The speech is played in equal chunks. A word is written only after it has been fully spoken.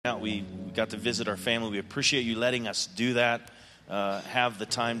We got to visit our family. We appreciate you letting us do that, have the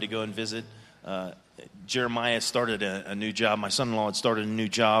time to go and visit. Jeremiah started a new job. My son-in-law had started a new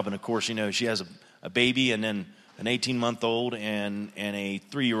job, and of course, you know, she has a baby and then an 18-month-old and a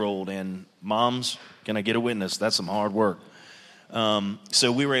 3-year-old, and moms, can I get a witness? That's some hard work.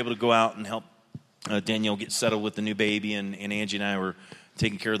 So we were able to go out and help Danielle get settled with the new baby, and Angie and I were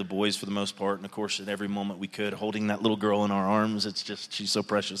taking care of the boys for the most part, and of course at every moment we could, holding that little girl in our arms. It's just, she's so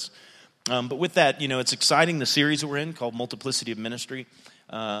precious. But with that, you know, it's exciting, the series that we're in called Multiplicity of Ministry.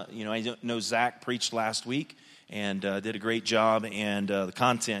 You know, I know Zach preached last week and did a great job, and the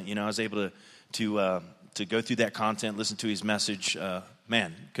content, you know, I was able to go through that content, listen to his message.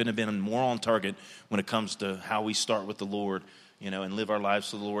 Man, couldn't have been more on target when it comes to how we start with the Lord, you know, and live our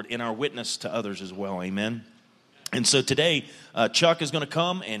lives for the Lord in our witness to others as well. Amen. And so today, Chuck is going to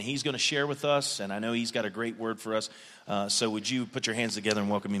come, and he's going to share with us, and I know he's got a great word for us. So would you put your hands together and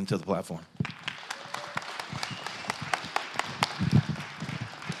welcome him to the platform?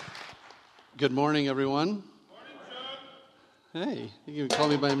 Good morning, everyone. Morning, Chuck. Hey, you can call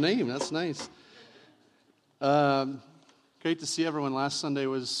me by name. That's nice. Great to see everyone. Last Sunday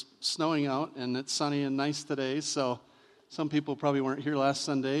was snowing out, and it's sunny and nice today, so some people probably weren't here last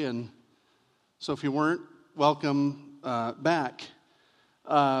Sunday, and so if you weren't, welcome back.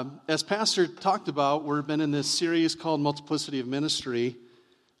 As Pastor talked about, we've been in this series called Multiplicity of Ministry.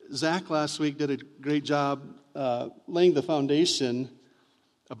 Zach last week did a great job laying the foundation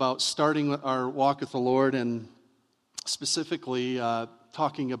about starting our walk with the Lord, and specifically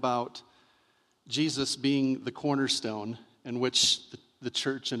talking about Jesus being the cornerstone in which the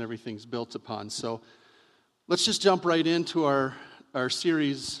church and everything's built upon. So let's just jump right into our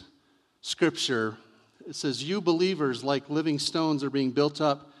series scripture. It says, "You believers, like living stones, are being built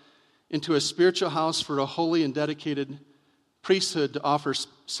up into a spiritual house for a holy and dedicated priesthood to offer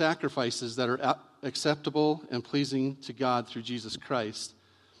sacrifices that are acceptable and pleasing to God through Jesus Christ."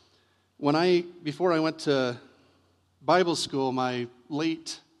 Before I went to Bible school, the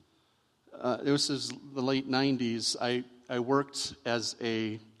late 90s, I worked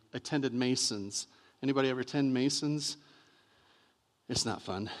attended Masons. Anybody ever attend Masons? It's not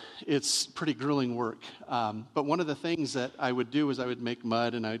fun. It's pretty grueling work. But one of the things that I would do is I would make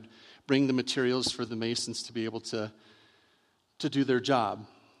mud, and I'd bring the materials for the masons to be able to do their job.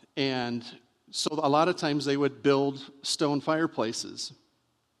 And so a lot of times they would build stone fireplaces.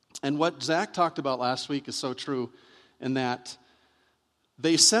 And what Zach talked about last week is so true, in that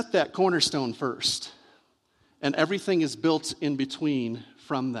they set that cornerstone first, and everything is built in between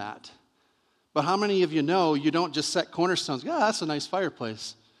from that. But how many of you know you don't just set cornerstones? Yeah, that's a nice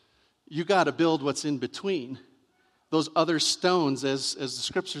fireplace. You got to build what's in between. Those other stones, as the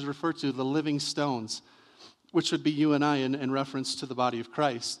scriptures refer to, the living stones, which would be you and I in reference to the body of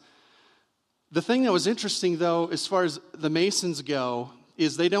Christ. The thing that was interesting, though, as far as the Masons go,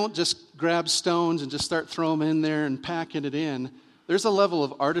 is they don't just grab stones and just start throwing them in there and packing it in. There's a level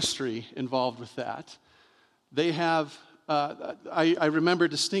of artistry involved with that. They have, I remember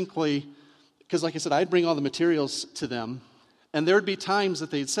distinctly, because like I said, I'd bring all the materials to them, and there would be times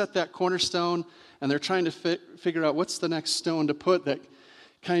that they'd set that cornerstone, and they're trying to figure out what's the next stone to put that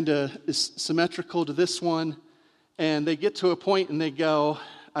kind of is symmetrical to this one, and they get to a point and they go,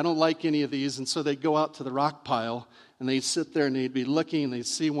 I don't like any of these, and so they go out to the rock pile, and they'd sit there and they'd be looking, and they'd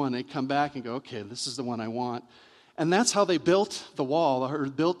see one, they'd come back and go, okay, this is the one I want. And that's how they built the wall, or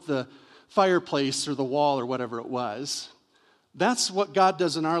built the fireplace, or the wall, or whatever it was. That's what God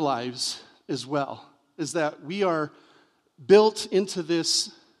does in our lives as well, is that we are built into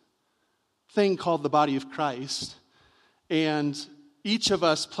this thing called the body of Christ, and each of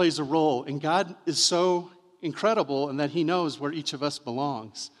us plays a role, and God is so incredible in that He knows where each of us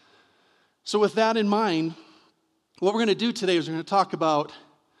belongs. So with that in mind, what we're going to do today is we're going to talk about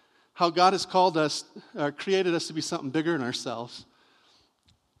how God has called us, created us to be something bigger than ourselves.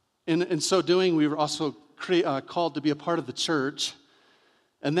 In so doing, we were also called to be a part of the church.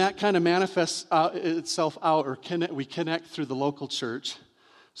 And that kind of manifests itself out, or we connect through the local church.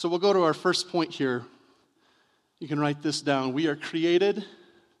 So we'll go to our first point here. You can write this down. We are created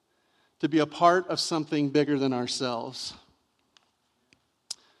to be a part of something bigger than ourselves.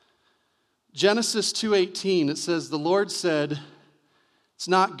 Genesis 2:18, it says, "The Lord said, it's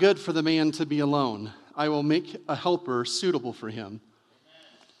not good for the man to be alone. I will make a helper suitable for him."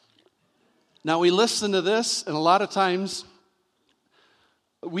 Now we listen to this, and a lot of times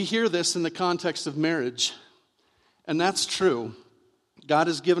we hear this in the context of marriage, and that's true. God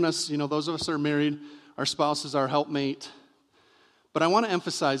has given us, those of us that are married, our spouse is our helpmate. But I want to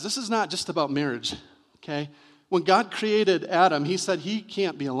emphasize, this is not just about marriage, okay? when God created Adam, he said he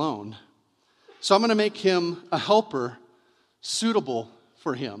can't be alone. So I'm going to make him a helper suitable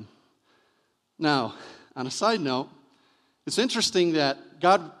for him. Now, on a side note, it's interesting that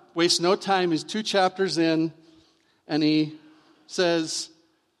God wastes no time. He's 2 chapters in, and he says,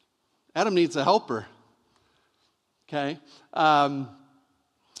 Adam needs a helper. Okay?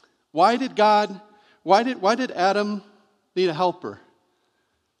 Why did Adam need a helper?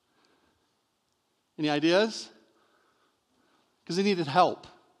 Any ideas? Because he needed help.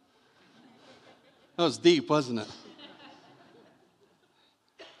 That was deep, wasn't it?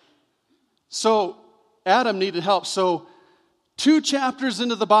 So Adam needed help. So 2 chapters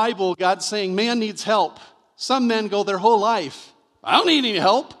into the Bible, God's saying man needs help. Some men go their whole life, I don't need any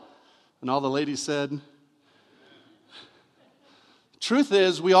help. And all the ladies said, truth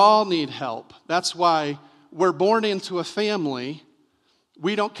is, we all need help. That's why we're born into a family.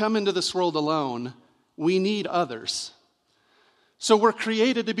 We don't come into this world alone. We need others. So we're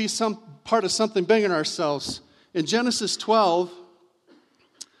created to be some part of something bigger than ourselves. In Genesis 12,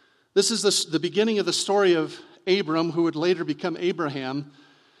 this is the beginning of the story of Abram, who would later become Abraham.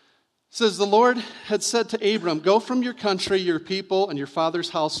 It says, the Lord had said to Abram, go from your country, your people, and your father's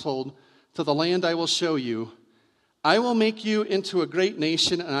household to the land I will show you. I will make you into a great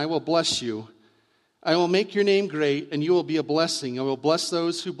nation, and I will bless you. I will make your name great, and you will be a blessing. I will bless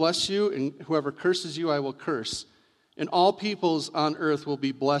those who bless you, and whoever curses you, I will curse. And all peoples on earth will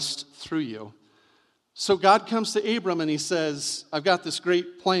be blessed through you. So God comes to Abram, and he says, I've got this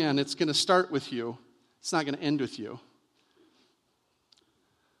great plan. It's going to start with you. It's not going to end with you.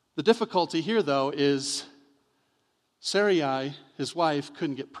 The difficulty here, though, is Sarai, his wife,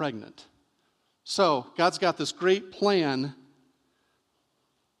 couldn't get pregnant. So God's got this great plan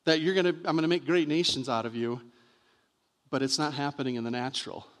that I'm going to make great nations out of you, but it's not happening in the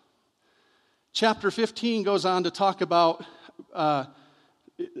natural. Chapter 15 goes on to talk about,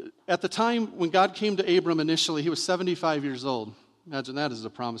 at the time when God came to Abram initially, he was 75 years old. Imagine that as a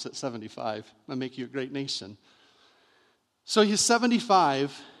promise at 75. I'll make you a great nation. So he's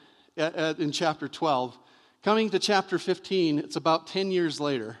 75 in chapter 12. Coming to chapter 15, it's about 10 years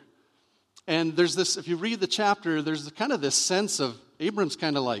later. And there's this, if you read the chapter, there's kind of this sense of Abram's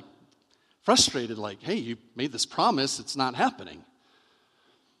kind of like frustrated, like, hey, you made this promise, it's not happening.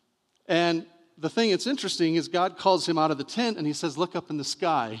 And the thing that's interesting is God calls him out of the tent and he says, look up in the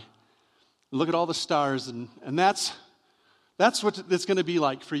sky. Look at all the stars, and that's what it's going to be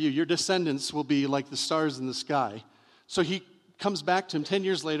like for you. Your descendants will be like the stars in the sky. So he comes back to him 10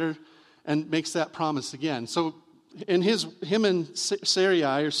 years later and makes that promise again. So him and Sarai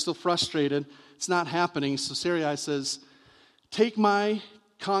are still frustrated. It's not happening. So Sarai says, take my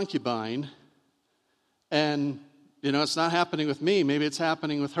concubine, and, it's not happening with me. Maybe it's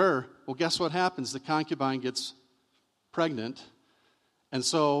happening with her. Well, guess what happens? The concubine gets pregnant. And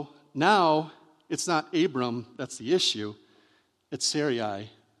so now it's not Abram that's the issue. It's Sarai,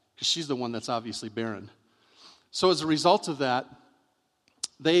 because she's the one that's obviously barren. So as a result of that,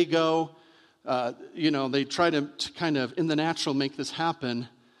 they go, they try to kind of, in the natural, make this happen.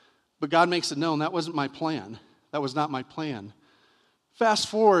 But God makes it known, that wasn't my plan. That was not my plan. Fast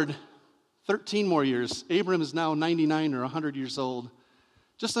forward 13 more years. Abram is now 99 or 100 years old.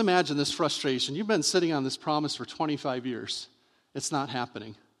 Just imagine this frustration. You've been sitting on this promise for 25 years. It's not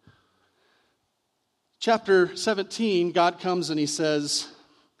happening. Chapter 17, God comes and he says,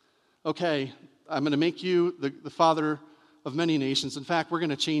 okay, I'm going to make you the father of many nations. In fact, we're going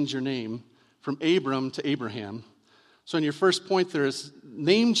to change your name from Abram to Abraham. So in your first point there is,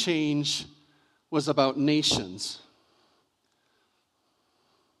 name change was about nations.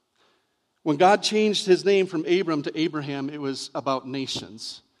 When God changed his name from Abram to Abraham, it was about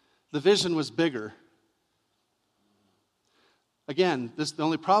nations. The vision was bigger. Again, the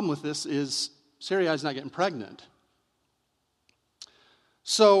only problem with this is Sarai's not getting pregnant.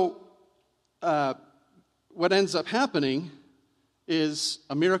 So what ends up happening is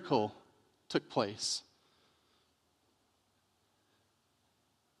a miracle took place.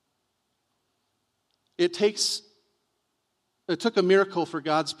 It took a miracle for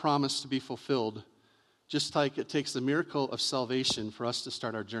God's promise to be fulfilled, just like it takes the miracle of salvation for us to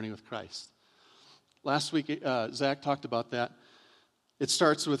start our journey with Christ. Last week, Zach talked about that. It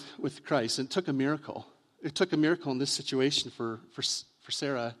starts with Christ. And it took a miracle. It took a miracle in this situation for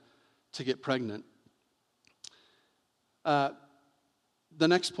Sarah to get pregnant. The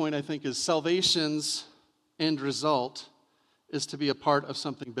next point, I think, is salvation's end result is to be a part of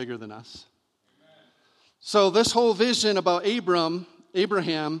something bigger than us. So this whole vision about Abraham,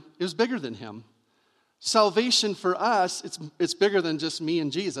 is bigger than him. Salvation for us, it's bigger than just me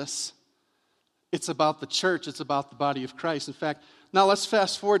and Jesus. It's about the church. It's about the body of Christ. In fact, now let's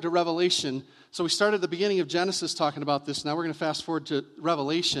fast forward to Revelation. So we started at the beginning of Genesis talking about this. Now we're going to fast forward to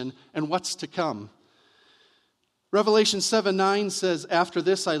Revelation and what's to come. Revelation 7:9 says, "After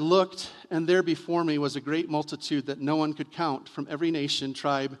this I looked, and there before me was a great multitude that no one could count, from every nation,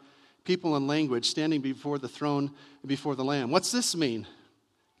 tribe, people, and language, standing before the throne and before the Lamb." What's this mean?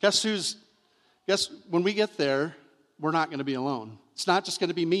 Guess when we get there, we're not going to be alone. It's not just going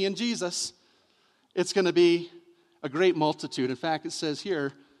to be me and Jesus. It's going to be a great multitude. In fact, it says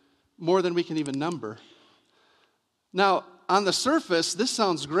here, more than we can even number. Now, on the surface, this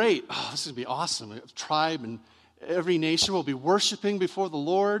sounds great. Oh, this is going to be awesome. A tribe and every nation will be worshiping before the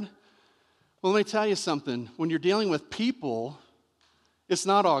Lord. Well, let me tell you something. When you're dealing with people, it's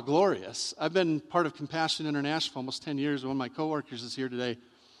not all glorious. I've been part of Compassion International for almost 10 years. One of my coworkers is here today.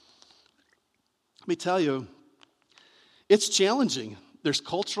 Let me tell you, it's challenging. There's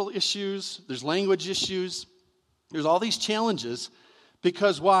cultural issues. There's language issues. There's all these challenges.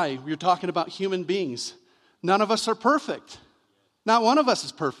 Because why? We're talking about human beings. None of us are perfect. Not one of us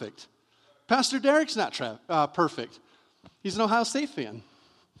is perfect. Pastor Derek's not perfect. He's an Ohio State fan.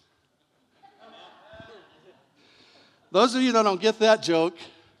 Those of you that don't get that joke,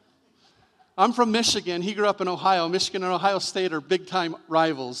 I'm from Michigan. He grew up in Ohio. Michigan and Ohio State are big-time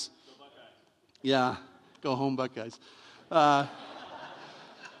rivals. Go Buckeyes. Yeah, go home Buckeyes.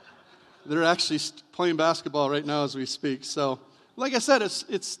 They're actually playing basketball right now as we speak. So, like I said,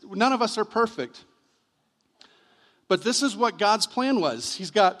 it's none of us are perfect. But this is what God's plan was.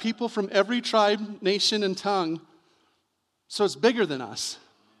 He's got people from every tribe, nation, and tongue. So it's bigger than us.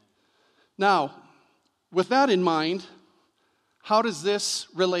 Now, with that in mind, how does this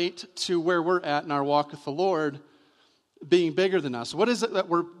relate to where we're at in our walk with the Lord, being bigger than us? What is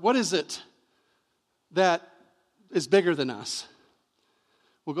it that is bigger than us?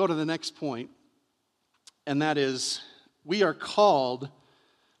 We'll go to the next point, and that is we are called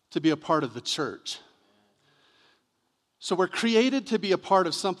to be a part of the church. So we're created to be a part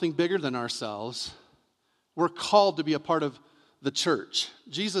of something bigger than ourselves. We're called to be a part of the church.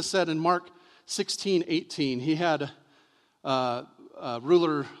 Jesus said in Mark 16:18, he had a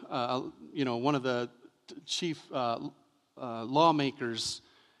ruler, one of the chief lawmakers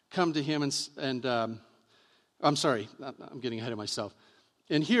come to him and I'm sorry, I'm getting ahead of myself.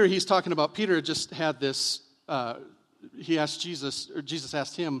 And here he's talking about Peter just had this, he asked Jesus, or Jesus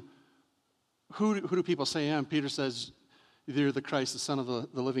asked him, who do people say I am? Peter says, "You're the Christ, the Son of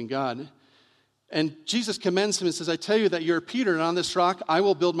the living God." And Jesus commends him and says, "I tell you that you're Peter, and on this rock I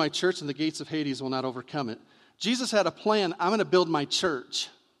will build my church, and the gates of Hades will not overcome it." Jesus had a plan. I'm going to build my church.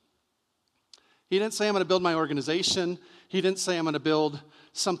 He didn't say I'm going to build my organization. He didn't say I'm going to build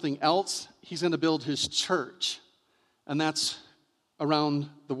something else. He's going to build his church. And that's around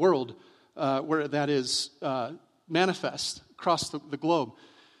the world where that is manifest across the globe.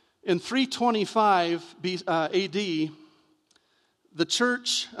 In 325 AD, the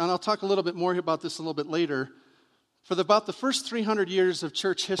church, and I'll talk a little bit more about this a little bit later, for about the first 300 years of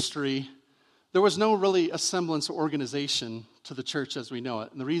church history, there was no really a semblance or organization to the church as we know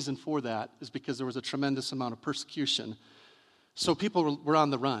it. And the reason for that is because there was a tremendous amount of persecution. So people were on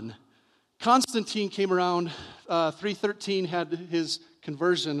the run. Constantine came around, 313 had his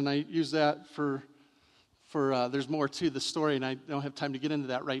conversion, and I use that for there's more to the story, and I don't have time to get into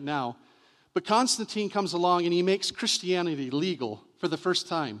that right now. But Constantine comes along, and he makes Christianity legal for the first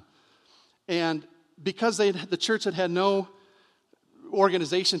time. And because the church had no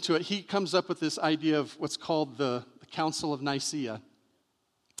organization to it, he comes up with this idea of what's called the Council of Nicaea.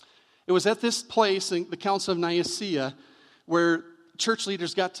 It was at this place, the Council of Nicaea, where church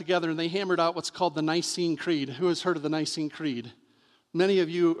leaders got together and they hammered out what's called the Nicene Creed. Who has heard of the Nicene Creed? Many of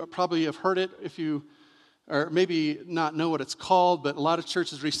you probably have heard it, if you or maybe not know what it's called, but a lot of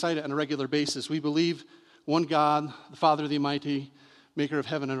churches recite it on a regular basis. We believe one God, the Father, the Almighty, maker of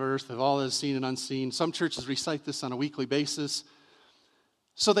heaven and earth, of all that is seen and unseen. Some churches recite this on a weekly basis.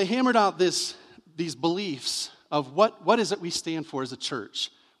 So they hammered out these beliefs of what is it we stand for as a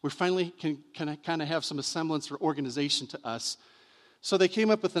church. We finally can kind of have some semblance or organization to us. So they came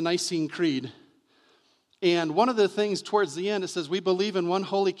up with the Nicene Creed. And one of the things towards the end, it says, we believe in one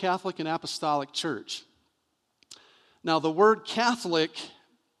holy Catholic and apostolic church. Now, the word Catholic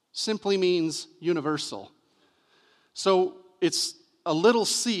simply means universal. So it's a little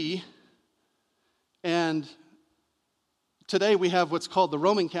c, and today we have what's called the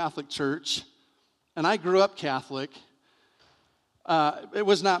Roman Catholic Church, and I grew up Catholic. It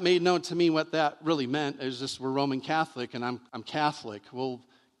was not made known to me what that really meant. It was just we're Roman Catholic, and I'm Catholic. Well,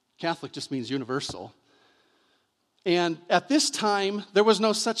 Catholic just means universal. And at this time, there was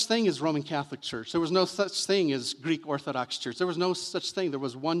no such thing as Roman Catholic Church. There was no such thing as Greek Orthodox Church. There was no such thing. There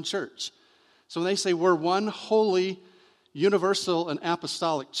was one church. So when they say we're one holy, universal, and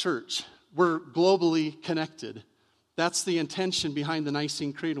apostolic church, we're globally connected. That's the intention behind the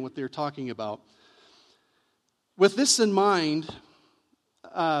Nicene Creed and what they're talking about. With this in mind,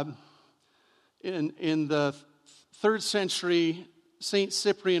 in the 3rd century, St.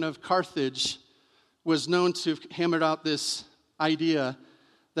 Cyprian of Carthage was known to have hammered out this idea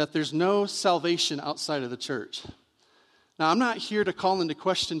that there's no salvation outside of the church. Now, I'm not here to call into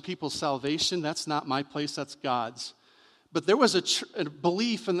question people's salvation. That's not my place, that's God's. But there was a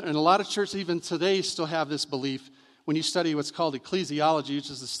belief, and a lot of churches even today still have this belief, when you study what's called ecclesiology, which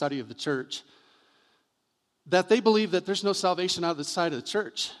is the study of the church, that they believe that there's no salvation outside of the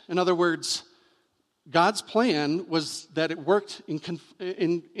church. In other words, God's plan was that it worked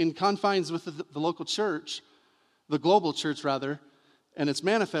in confines with the local church, the global church rather, and it's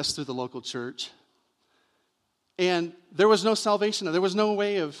manifest through the local church. And there was no salvation. There was no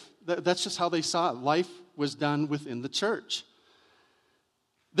way of, that's just how they saw it. Life was done within the church.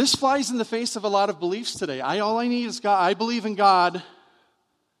 This flies in the face of a lot of beliefs today. All I need is God. I believe in God,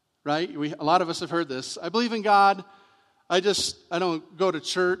 right? A lot of us have heard this. I believe in God. I don't go to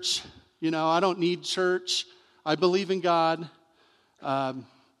church. I don't need church. I believe in God, and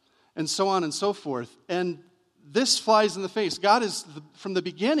so on and so forth. And this flies in the face. From the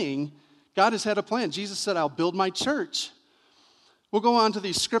beginning, God has had a plan. Jesus said, I'll build my church. We'll go on to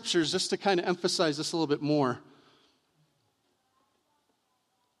these scriptures just to kind of emphasize this a little bit more.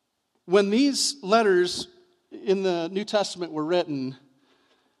 When these letters in the New Testament were written,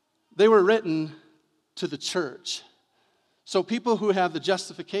 they were written to the church. So people who have the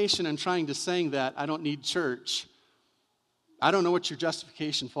justification and trying to saying that, I don't need church, I don't know what your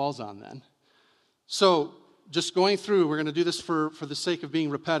justification falls on then. So just going through, we're going to do this for the sake of being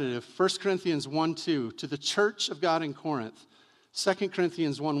repetitive. 1 Corinthians 1:2, to the church of God in Corinth. 2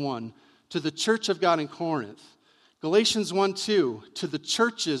 Corinthians 1:1, to the church of God in Corinth. Galatians 1:2, to the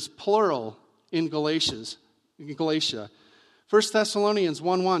churches, plural, in Galatia. 1 Thessalonians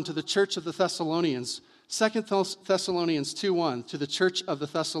 1:1, to the church of the Thessalonians. 2 Thessalonians 2:1, to the church of the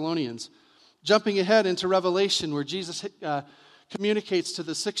Thessalonians. Jumping ahead into Revelation, where Jesus communicates to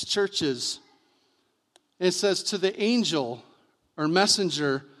the 6 churches, it says, to the angel or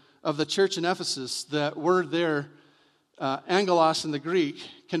messenger of the church in Ephesus. That word there, angelos in the Greek,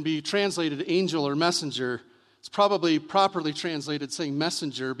 can be translated angel or messenger. It's probably properly translated saying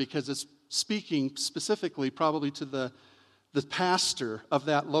messenger because it's speaking specifically probably to the pastor of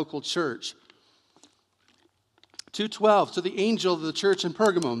that local church. 2:12, to the angel of the church in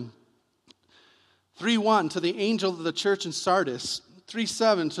Pergamum. 3:1, to the angel of the church in Sardis.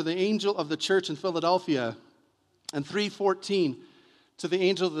 3:7, to the angel of the church in Philadelphia. And 3:14, to the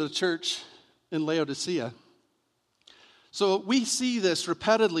angel of the church in Laodicea. So we see this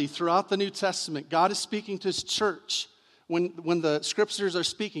repeatedly throughout the New Testament. God is speaking to his church. When the scriptures are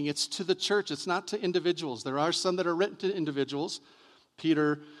speaking, it's to the church. It's not to individuals. There are some that are written to individuals.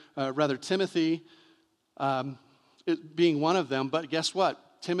 Timothy, it being one of them, but guess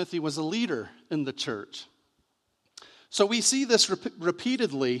what? Timothy was a leader in the church. So we see this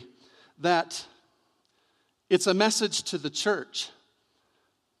repeatedly, that it's a message to the church.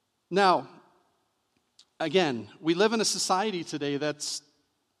 Now, again, we live in a society today that's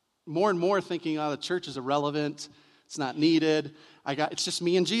more and more thinking, the church is irrelevant, it's not needed, it's just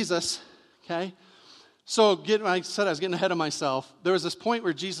me and Jesus, okay? So I said I was getting ahead of myself. There was this point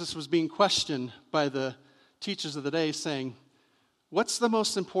where Jesus was being questioned by the teachers of the day saying, what's the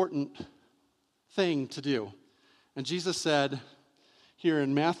most important thing to do? And Jesus said, here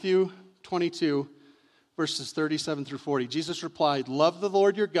in Matthew 22, verses 37 through 40, Jesus replied, love the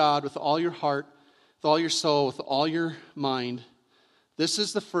Lord your God with all your heart, with all your soul, with all your mind. This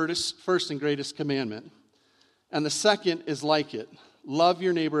is the first and greatest commandment. And the second is like it. Love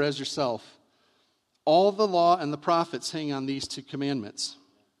your neighbor as yourself. All the law and the prophets hang on these 2 commandments.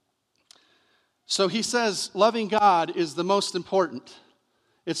 So he says loving God is the most important.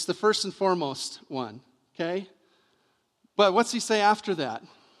 It's the first and foremost one, okay? But what's he say after that?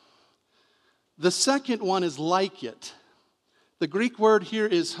 The second one is like it. The Greek word here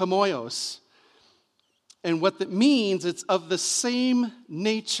is homoios. And what that means, it's of the same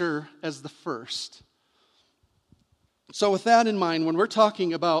nature as the first. So with that in mind, when we're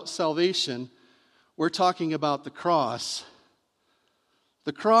talking about salvation, we're talking about the cross.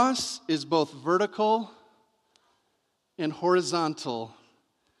 The cross is both vertical and horizontal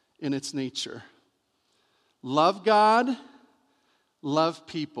in its nature. Love God, love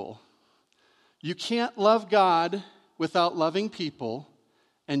people. You can't love God without loving people,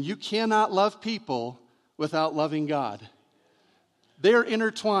 and you cannot love people without loving God. They're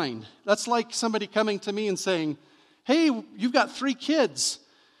intertwined. That's like somebody coming to me and saying, hey, you've got 3 kids.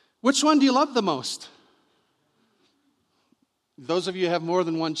 Which one do you love the most? Those of you who have more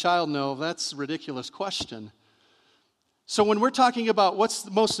than one child know that's a ridiculous question. So when we're talking about what's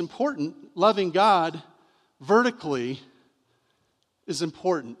the most important, loving God vertically is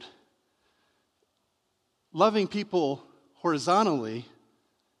important. Loving people horizontally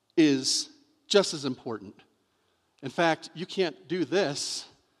is just as important. In fact, you can't do this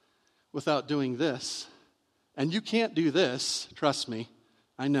without doing this. And you can't do this, trust me,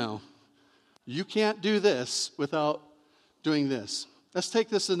 I know. You can't do this without doing this. Let's take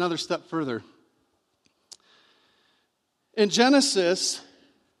this another step further. In Genesis,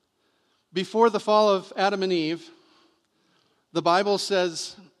 before the fall of Adam and Eve, the Bible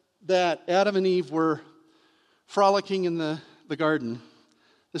says that Adam and Eve were frolicking in the garden.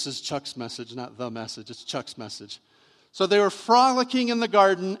 This is Chuck's message, not the message. It's Chuck's message. So they were frolicking in the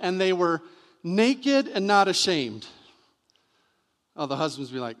garden, and they were naked and not ashamed. Oh, the husbands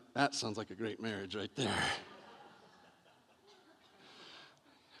be like, that sounds like a great marriage right there.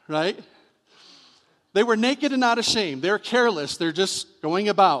 Right? They were naked and not ashamed. They're careless. They're just going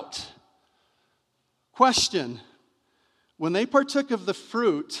about. Question. When they partook of the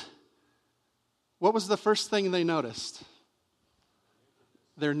fruit, what was the first thing they noticed?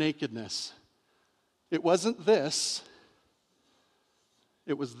 Their nakedness. It wasn't this.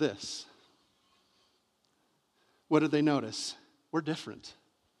 It was this. What did they notice? We're different.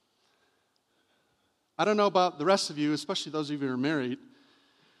 I don't know about the rest of you, especially those of you who are married.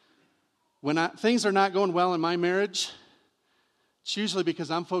 When things are not going well in my marriage, it's usually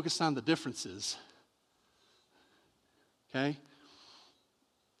because I'm focused on the differences. Okay?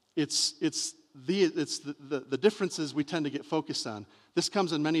 It's the differences we tend to get focused on. This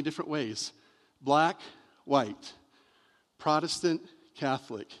comes in many different ways. Black, white, Protestant,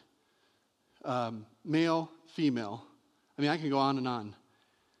 Catholic, male, female. I mean, I can go on and on.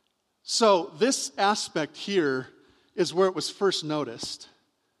 So this aspect here is where it was first noticed.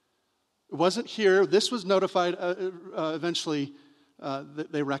 It wasn't here. This was notified eventually.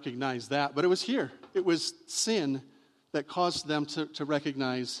 They recognized that. But it was here. It was sin that caused them to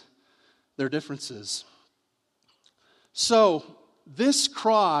recognize their differences. So this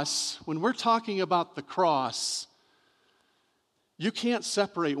cross, when we're talking about the cross, you can't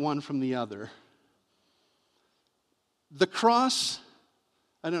separate one from the other. The cross,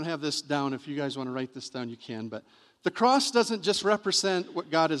 I don't have this down. If you guys want to write this down, you can. But the cross doesn't just represent what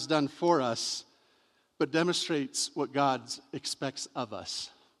God has done for us, but demonstrates what God expects of us.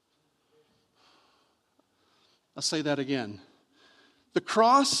 I'll say that again. The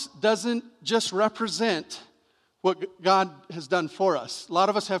cross doesn't just represent what God has done for us. A lot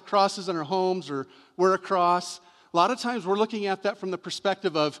of us have crosses in our homes or wear a cross. A lot of times we're looking at that from the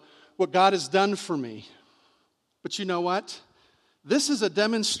perspective of what God has done for me. But you know what? This is a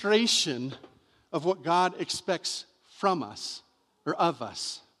demonstration of what God expects from us or of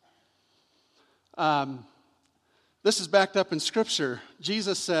us. This is backed up in Scripture.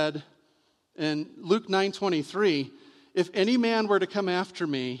 Jesus said in Luke 9:23, if any man were to come after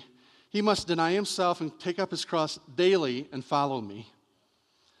me, he must deny himself and take up his cross daily and follow me.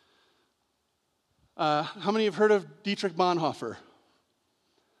 How many have heard of Dietrich Bonhoeffer?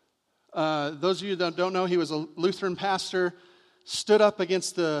 Those of you that don't know, he was a Lutheran pastor, stood up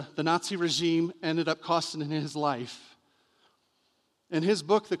against the Nazi regime, ended up costing him his life. In his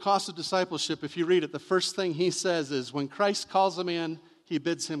book, The Cost of Discipleship, if you read it, the first thing he says is, when Christ calls a man, he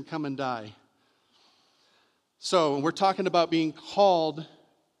bids him come and die. So, when we're talking about being called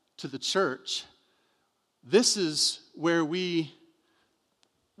to the church, this is where we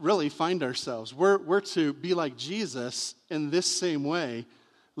really find ourselves. We're to be like Jesus in this same way,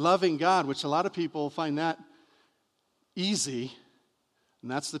 loving God, which a lot of people find that easy. And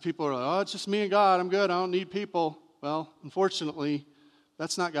that's the people who are like, oh, it's just me and God, I'm good, I don't need people. Well, unfortunately,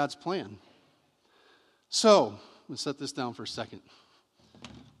 that's not God's plan. So, let's set this down for a second.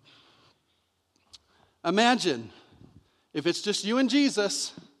 Imagine if it's just you and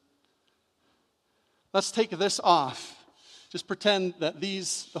Jesus. Let's take this off. Just pretend that the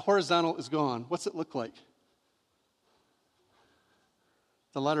horizontal is gone. What's it look like?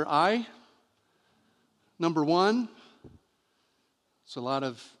 The letter I, number 1. So a lot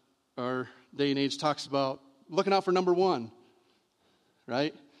of our day and age talks about looking out for number 1,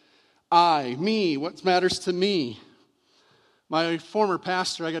 right? I, me, what matters to me. My former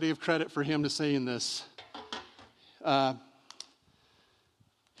pastor, I got to give credit for him to saying this.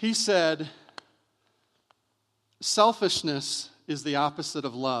 He said, Selfishness is the opposite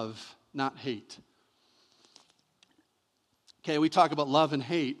of love, not hate. Okay, we talk about love and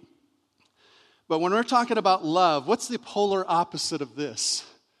hate. But when we're talking about love, what's the polar opposite of this?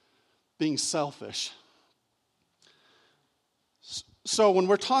 Being selfish. So when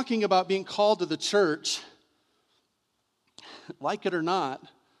we're talking about being called to the church, like it or not,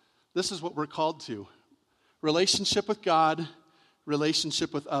 this is what we're called to. Relationship with God,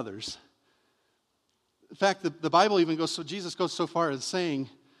 relationship with others. In fact, the Bible even goes so, Jesus goes so far as saying,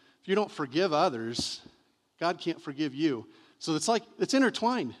 if you don't forgive others, God can't forgive you. So it's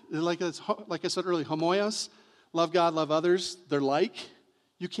intertwined. Like I said earlier, homoios, love God, love others, they're like.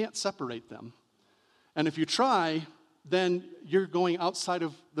 You can't separate them. And if you try, then you're going outside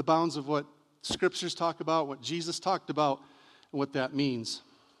of the bounds of what scriptures talk about, what Jesus talked about, and what that means.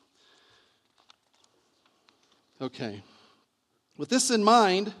 Okay. With this in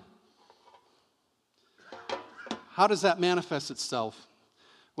mind, how does that manifest itself?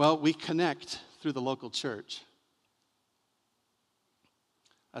 Well, we connect through the local church.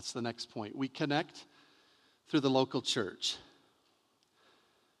 That's the next point. We connect through the local church.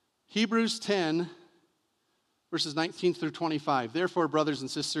 Hebrews 10, verses 19 through 25. Therefore, brothers and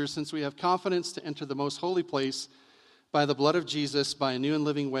sisters, since we have confidence to enter the most holy place by the blood of Jesus, by a new and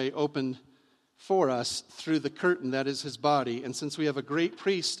living way opened for us through the curtain that is his body, and since we have a great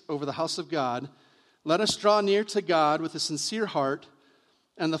priest over the house of God, let us draw near to God with a sincere heart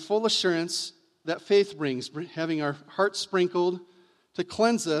and the full assurance that faith brings, having our hearts sprinkled to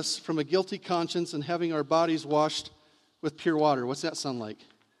cleanse us from a guilty conscience and having our bodies washed with pure water. What's that sound like?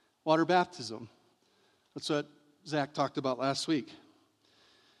 Water baptism. That's what Zach talked about last week.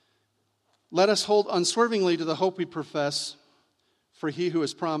 Let us hold unswervingly to the hope we profess, for he who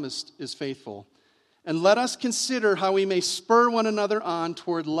has promised is faithful. And let us consider how we may spur one another on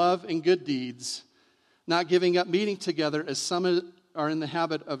toward love and good deeds, not giving up meeting together as some are in the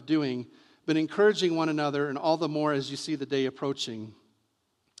habit of doing, but encouraging one another, and all the more as you see the day approaching.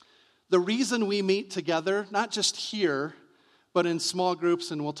 The reason we meet together, not just here, but in small groups,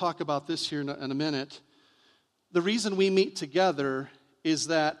 and we'll talk about this here in a minute, the reason we meet together is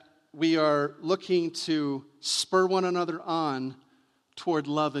that we are looking to spur one another on toward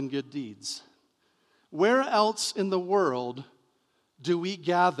love and good deeds. Where else in the world do we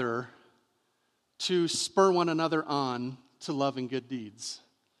gather to spur one another on to love and good deeds?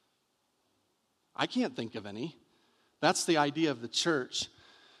 I can't think of any. That's the idea of the church,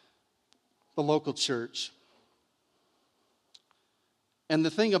 the local church. And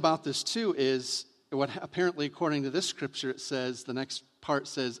the thing about this too is, what apparently according to this scripture it says, the next part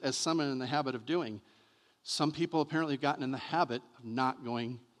says, as some are in the habit of doing. Some people apparently have gotten in the habit of not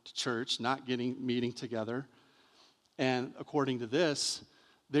going to church, not meeting together. And according to this,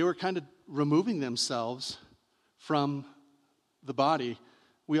 they were kind of removing themselves from the body.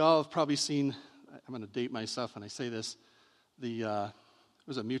 We all have probably seen, I'm going to date myself when I say this, it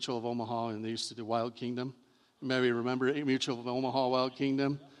was a Mutual of Omaha, and they used to do Wild Kingdom. Maybe remember Mutual of Omaha, Wild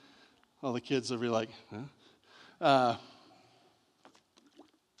Kingdom? All the kids will be like, huh?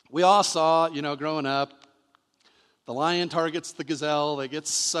 We all saw, growing up, the lion targets the gazelle. They get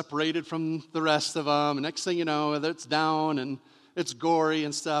separated from the rest of them. And next thing you know, it's down and it's gory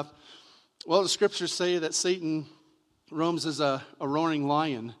and stuff. Well, the scriptures say that Satan roams as a roaring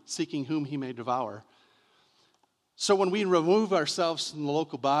lion, seeking whom he may devour. So when we remove ourselves from the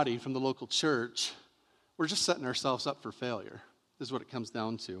local body, from the local church, we're just setting ourselves up for failure, is what it comes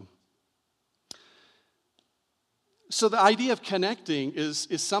down to. So the idea of connecting is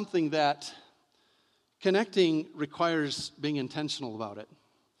something that connecting requires being intentional about it.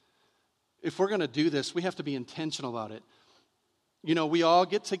 If we're going to do this, we have to be intentional about it. We all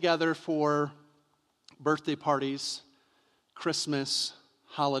get together for birthday parties, Christmas,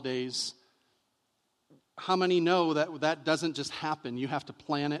 holidays. How many know that doesn't just happen? You have to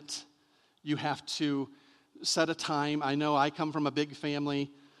plan it. You have to set a time. I know I come from a big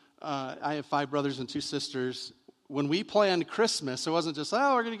family. I have 5 brothers and 2 sisters. When we planned Christmas, it wasn't just,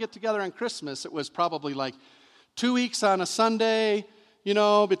 we're going to get together on Christmas. It was probably like 2 weeks on a Sunday,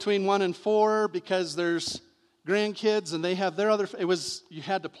 between 1 and 4, because there's grandkids and they have their other, you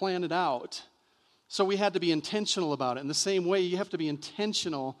had to plan it out. So we had to be intentional about it. In the same way, you have to be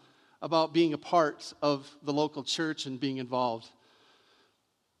intentional about being a part of the local church and being involved.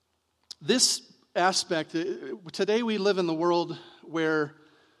 This aspect, today we live in the world where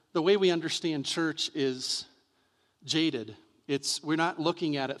the way we understand church is jaded. We're not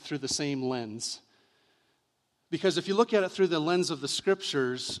looking at it through the same lens. Because if you look at it through the lens of the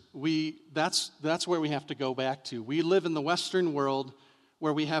scriptures, that's where we have to go back to. We live in the Western world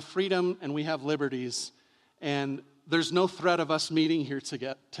where we have freedom and we have liberties, And there's no threat of us meeting here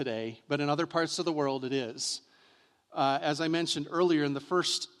today, but in other parts of the world it is. As I mentioned earlier, in the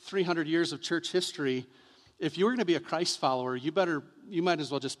first 300 years of church history, if you were going to be a Christ follower, you might as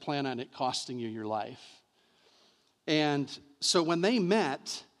well just plan on it costing you your life. And so when they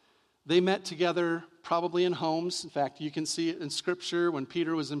met together probably in homes. In fact, you can see it in Scripture when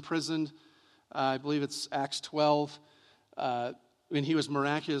Peter was imprisoned. I believe it's Acts 12. When he was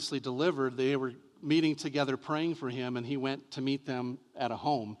miraculously delivered, they were meeting together praying for him, and he went to meet them at a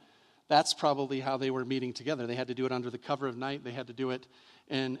home. That's probably how they were meeting together. They had to do it under the cover of night. They had to do it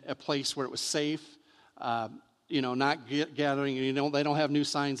in a place where it was safe, not gathering. They don't have new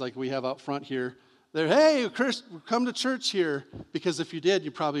signs like we have out front here. They're, hey, Chris, come to church here. Because if you did,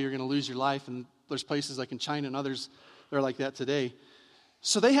 you probably are going to lose your life. And there's places like in China and others that are like that today.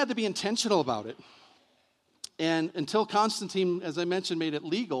 So they had to be intentional about it. And until Constantine, as I mentioned, made it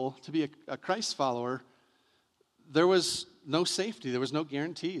legal to be a Christ follower, there was no safety. There was no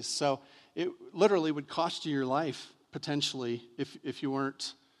guarantees. So it literally would cost you your life, potentially, if you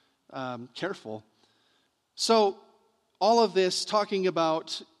weren't careful. So all of this, talking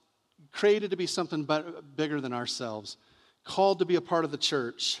about created to be something bigger than ourselves, called to be a part of the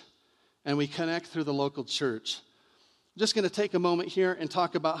church, and we connect through the local church. I'm just going to take a moment here and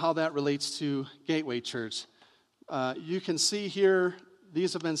talk about how that relates to Gateway Church. You can see here,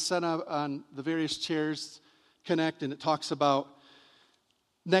 these have been set up on the various chairs, Connect, and it talks about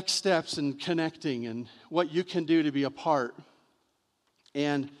next steps and connecting and what you can do to be a part.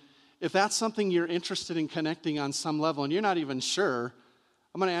 And if that's something you're interested in connecting on some level and you're not even sure,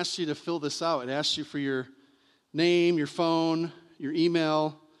 I'm going to ask you to fill this out. It asks you for your name, your phone, your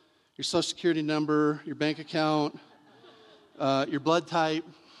email, your social security number, your bank account, your blood type.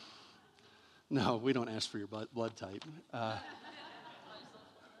 No, we don't ask for your blood type.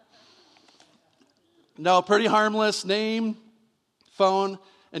 No, pretty harmless. Name, phone,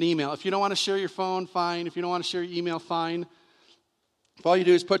 and email. If you don't want to share your phone, fine. If you don't want to share your email, fine. If all you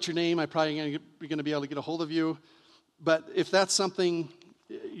do is put your name, I'm probably going to be able to get a hold of you. But if that's something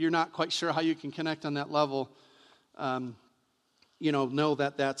you're not quite sure how you can connect on that level, know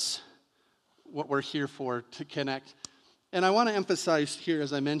that that's what we're here for, to connect. And I want to emphasize here,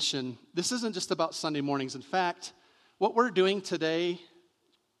 as I mentioned, this isn't just about Sunday mornings. In fact, what we're doing today,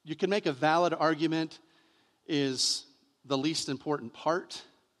 you can make a valid argument, is the least important part,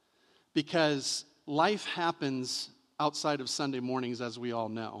 because life happens outside of Sunday mornings, as we all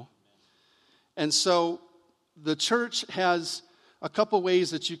know. And so the church has a couple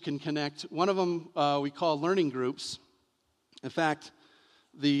ways that you can connect. One of them we call learning groups. In fact,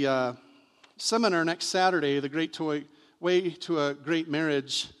 the seminar next Saturday, The Way to a Great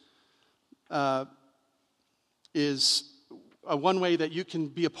Marriage, is one way that you can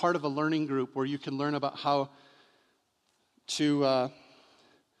be a part of a learning group where you can learn about how to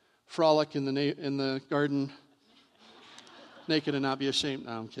frolic in the garden naked and not be ashamed.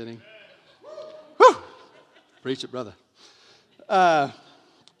 No, I'm kidding. Whew! Preach it, brother.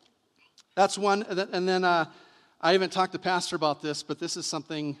 That's one. And then I haven't talked to Pastor about this, but this is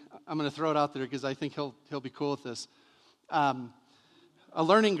something I'm going to throw it out there because I think he'll be cool with this. A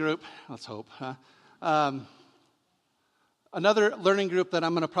learning group, let's hope. Another learning group that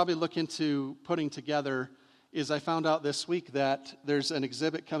I'm going to probably look into putting together is, I found out this week that there's an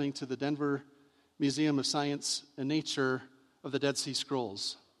exhibit coming to the Denver Museum of Science and Nature of the Dead Sea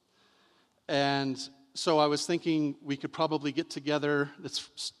Scrolls. And so I was thinking we could probably get together.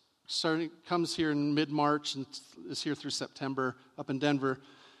 It's comes here in mid-March and is here through September up in Denver.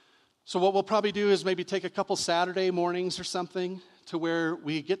 So what we'll probably do is maybe take a couple Saturday mornings or something to where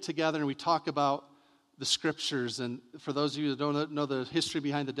we get together and we talk about the scriptures. And for those of you that don't know the history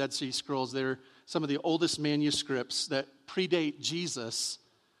behind the Dead Sea Scrolls, they're some of the oldest manuscripts that predate Jesus.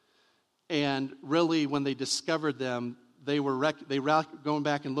 And really, when they discovered them, going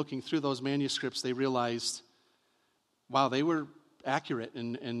back and looking through those manuscripts, they realized, wow, they were accurate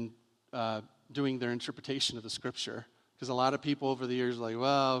in doing their interpretation of the scripture. Because a lot of people over the years are like,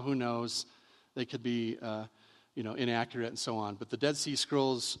 well, who knows? They could be, inaccurate and so on. But the Dead Sea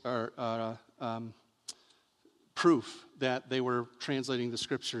Scrolls are proof that they were translating the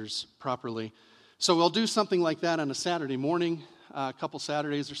scriptures properly. So we'll do something like that on a Saturday morning, a couple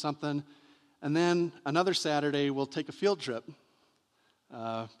Saturdays or something. And then another Saturday, we'll take a field trip,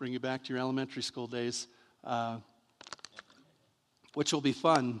 bring you back to your elementary school days, which will be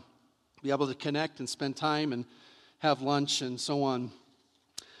fun. Be able to connect and spend time and have lunch and so on.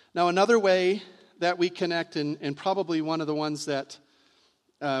 Now, another way that we connect, and probably one of the ones that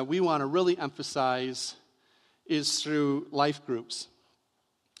we want to really emphasize, is through life groups.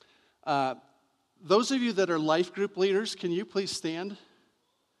 those of you that are life group leaders, can you please stand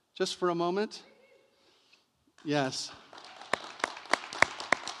just for a moment? Yes.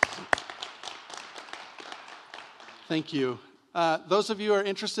 Thank you. Those of you who are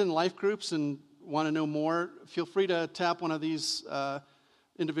interested in life groups and want to know more, feel free to tap one of these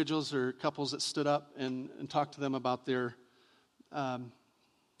individuals or couples that stood up and talk to them about their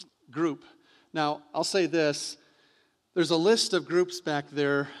group. Now, I'll say this. There's a list of groups back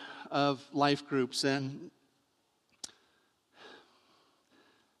there of life groups, and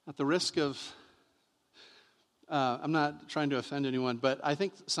at the risk of, I'm not trying to offend anyone, but I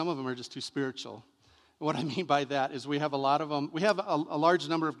think some of them are just too spiritual. What I mean by that is we have a lot of them. We have a large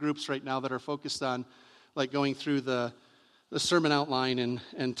number of groups right now that are focused on like going through the sermon outline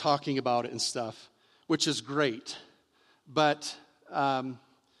and talking about it and stuff, which is great. But,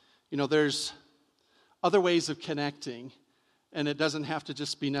 there's other ways of connecting. And it doesn't have to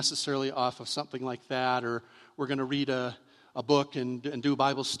just be necessarily off of something like that, or we're going to read a book and do a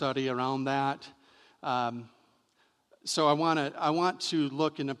Bible study around that. So I want to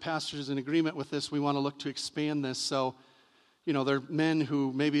look, and the pastor's in agreement with this, we want to look to expand this. So, there are men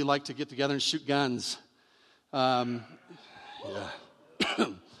who maybe like to get together and shoot guns. Yeah,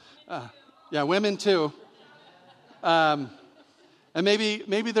 women too. And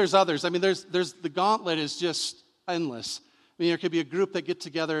maybe there's others. I mean, there's the gauntlet is just endless. I mean, there could be a group that get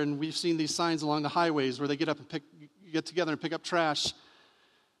together, and we've seen these signs along the highways where they get together and pick up trash.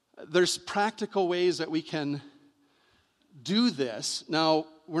 There's practical ways that we can do this. Now,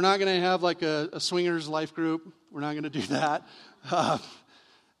 we're not going to have like a swingers life group. We're not going to do that.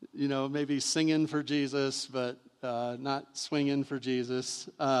 Maybe singing for Jesus, but not swinging for Jesus.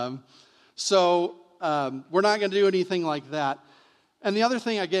 So we're not going to do anything like that. And the other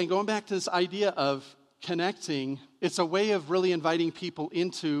thing, again, going back to this idea of connecting, it's a way of really inviting people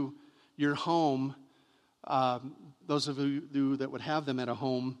into your home, those of you that would have them at a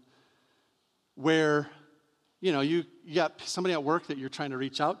home, where, you got somebody at work that you're trying to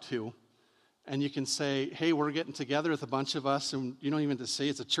reach out to, and you can say, hey, we're getting together with a bunch of us, and you don't even have to say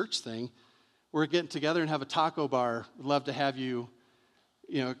it's a church thing. We're getting together and have a taco bar. We'd love to have you,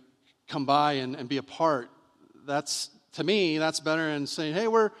 come by and be a part. To me, that's better than saying, hey,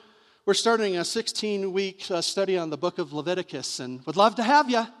 we're starting a 16-week study on the book of Leviticus, and would love to have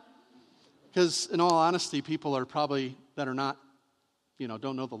you. Because in all honesty, people are probably, that are not,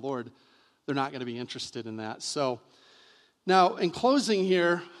 don't know the Lord, they're not going to be interested in that. So now, in closing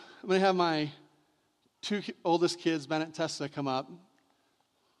here, I'm going to have my two oldest kids, Bennett and Tessa, come up.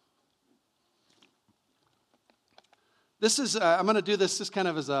 This is, I'm going to do this just kind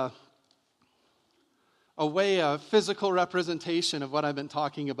of as a way, a physical representation of what I've been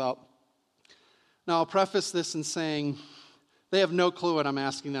talking about. Now, I'll preface this in saying they have no clue what I'm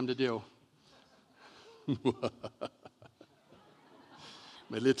asking them to do.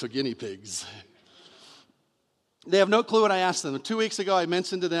 My little guinea pigs. They have no clue what I asked them. 2 weeks ago, I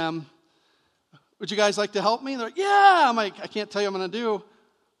mentioned to them, would you guys like to help me? They're like, yeah. I'm like, I can't tell you what I'm going to do.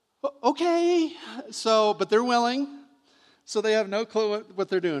 Okay. So, but they're willing. So they have no clue what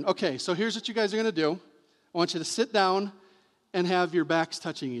they're doing. Okay, so here's what you guys are going to do. I want you to sit down and have your backs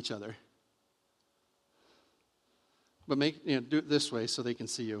touching each other. But do it this way so they can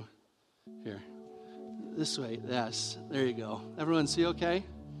see you. Here. This way. Yes. There you go. Everyone see okay?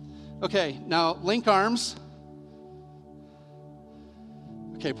 Okay, now link arms.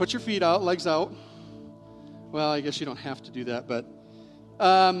 Okay, put your feet out, legs out. Well, I guess you don't have to do that, but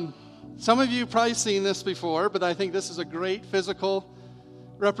some of you have probably seen this before, but I think this is a great physical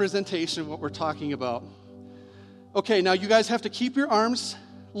representation of what we're talking about. Okay, now you guys have to keep your arms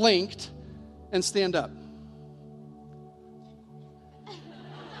linked and stand up.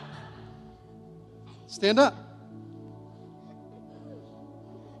 Stand up.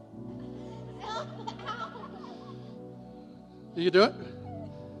 Did you do it?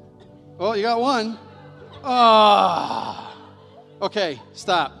 Oh, you got one. Oh. Okay,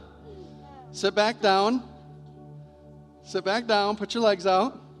 stop. Sit back down. Sit back down. Put your legs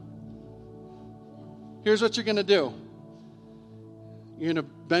out. Here's what you're going to do. You're going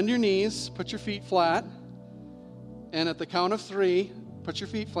to bend your knees, put your feet flat, and at the count of 3, put your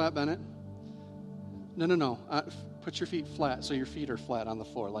feet flat, Bennett. No. Put your feet flat so your feet are flat on the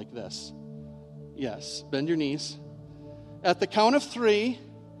floor like this. Yes, bend your knees. At the count of 3,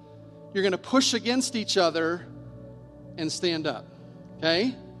 you're going to push against each other and stand up.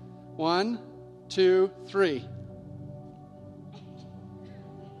 Okay? 1, 2, 3.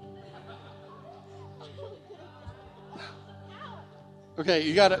 Okay,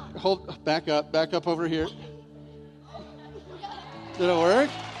 you got to hold, back up over here. Did it work?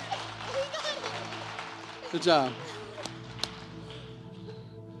 Good job.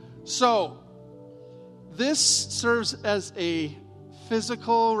 So, this serves as a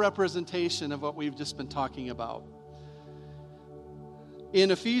physical representation of what we've just been talking about.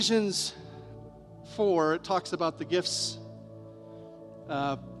 In Ephesians 4, it talks about the gifts.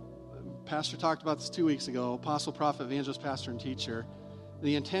 Pastor talked about this 2 weeks ago. Apostle, prophet, evangelist, pastor, and teacher.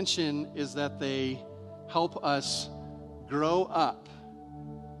 The intention is that they help us grow up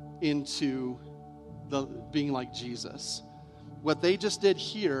into being like Jesus. What they just did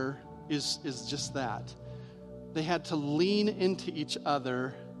here is just that. They had to lean into each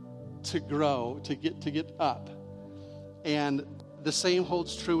other to grow, to get up. And the same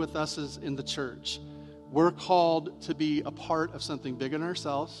holds true with us as in the church. We're called to be a part of something bigger than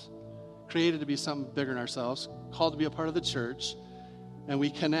ourselves, created to be something bigger than ourselves, called to be a part of the church, and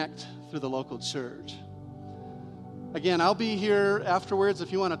we connect through the local church. Again, I'll be here afterwards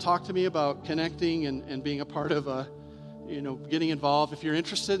if you want to talk to me about connecting and being a part of getting involved. If you're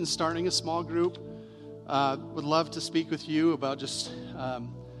interested in starting a small group, would love to speak with you about just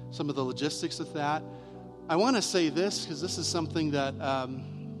some of the logistics of that. I want to say this because this is something that,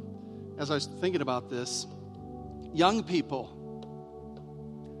 as I was thinking about this, young people,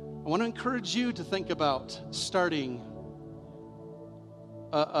 I want to encourage you to think about starting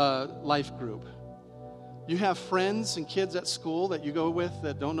a life group. You have friends and kids at school that you go with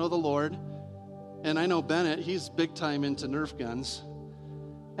that don't know the Lord. And I know Bennett, he's big time into Nerf guns.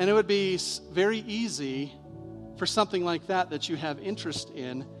 And it would be very easy for something like that you have interest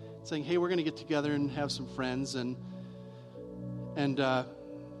in, saying, hey, we're going to get together and have some friends. And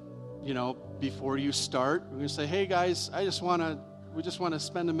before you start, we're going to say, hey, guys, we just want to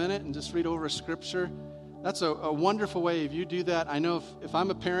spend a minute and just read over a scripture. That's a wonderful way. If you do that, I know if I'm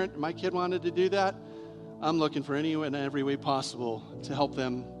a parent and my kid wanted to do that, I'm looking for any and every way possible to help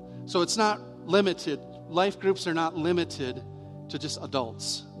them. So it's not limited. Life groups are not limited to just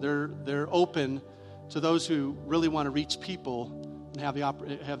adults. They're open to those who really want to reach people and have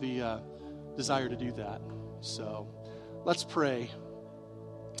the desire to do that. So let's pray.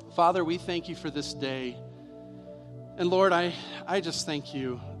 Father, we thank you for this day. And Lord, I just thank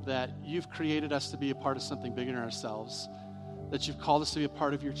you that you've created us to be a part of something bigger than ourselves, that you've called us to be a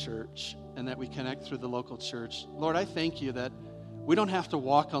part of your church, and that we connect through the local church. Lord, I thank you that we don't have to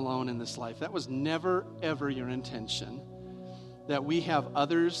walk alone in this life. That was never, ever your intention. That we have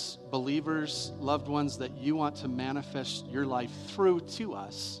others, believers, loved ones that you want to manifest your life through to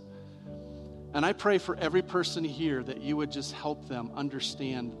us. And I pray for every person here that you would just help them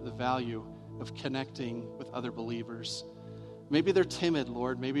understand the value of connecting with other believers. Maybe they're timid,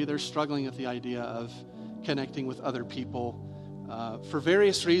 Lord. Maybe they're struggling with the idea of connecting with other people for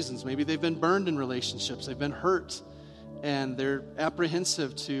various reasons. Maybe they've been burned in relationships. They've been hurt, and they're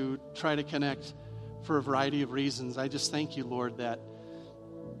apprehensive to try to connect for a variety of reasons. I just thank you, Lord, that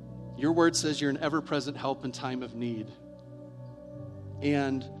your word says you're an ever-present help in time of need.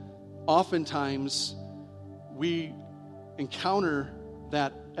 And oftentimes, we encounter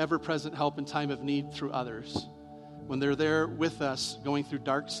that ever-present help in time of need through others. When they're there with us, going through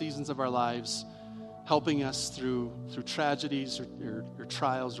dark seasons of our lives, helping us through tragedies or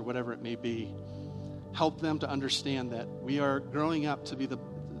trials or whatever it may be. Help them to understand that we are growing up to be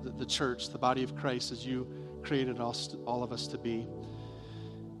the church, the body of Christ, as you created all of us to be.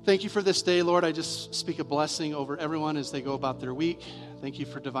 Thank you for this day, Lord. I just speak a blessing over everyone as they go about their week. Thank you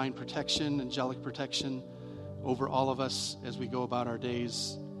for divine protection, angelic protection over all of us as we go about our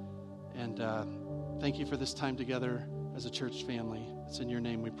days. And thank you for this time together as a church family. It's in your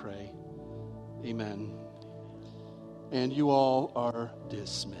name we pray. Amen. And you all are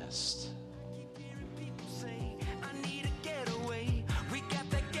dismissed.